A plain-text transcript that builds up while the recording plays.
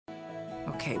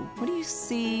Okay, what do you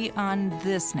see on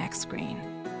this next screen?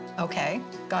 Okay,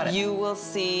 got it. You will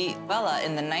see Bella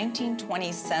in the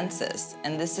 1920 census,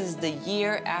 and this is the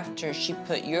year after she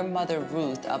put your mother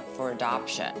Ruth up for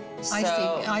adoption.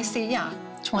 I see, yeah.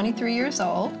 23 years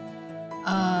old,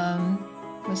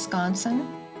 Wisconsin,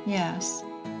 yes.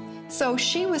 So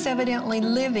she was evidently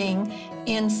living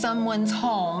in someone's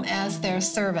home as their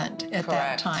servant at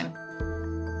that time.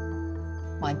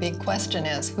 My big question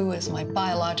is, who is my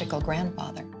biological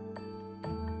grandfather?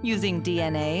 Using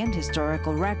DNA and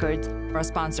historical records, our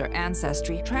sponsor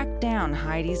Ancestry tracked down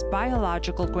Heidi's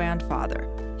biological grandfather.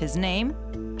 His name,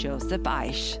 Joseph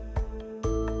Eisch.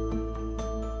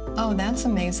 Oh, that's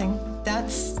amazing.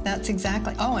 That's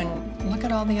exactly, oh, and look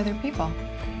at all the other people.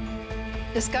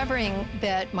 Discovering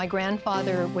that my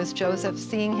grandfather was Joseph,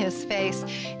 seeing his face,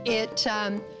 it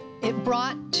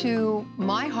brought to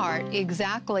my heart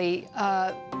exactly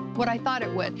what I thought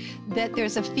it would, that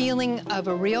there's a feeling of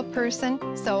a real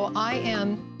person, so I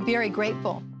am very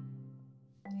grateful.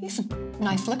 He's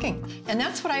nice looking. And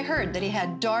that's what I heard, that he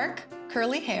had dark,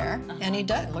 curly hair, and he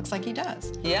does, looks like he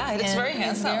does. Yeah, he looks very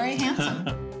handsome. He's very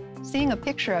handsome. Seeing a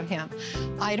picture of him,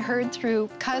 I'd heard through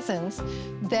cousins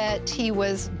that he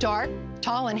was dark,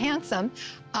 tall, and handsome.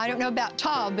 I don't know about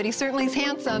tall, but he certainly is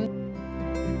handsome.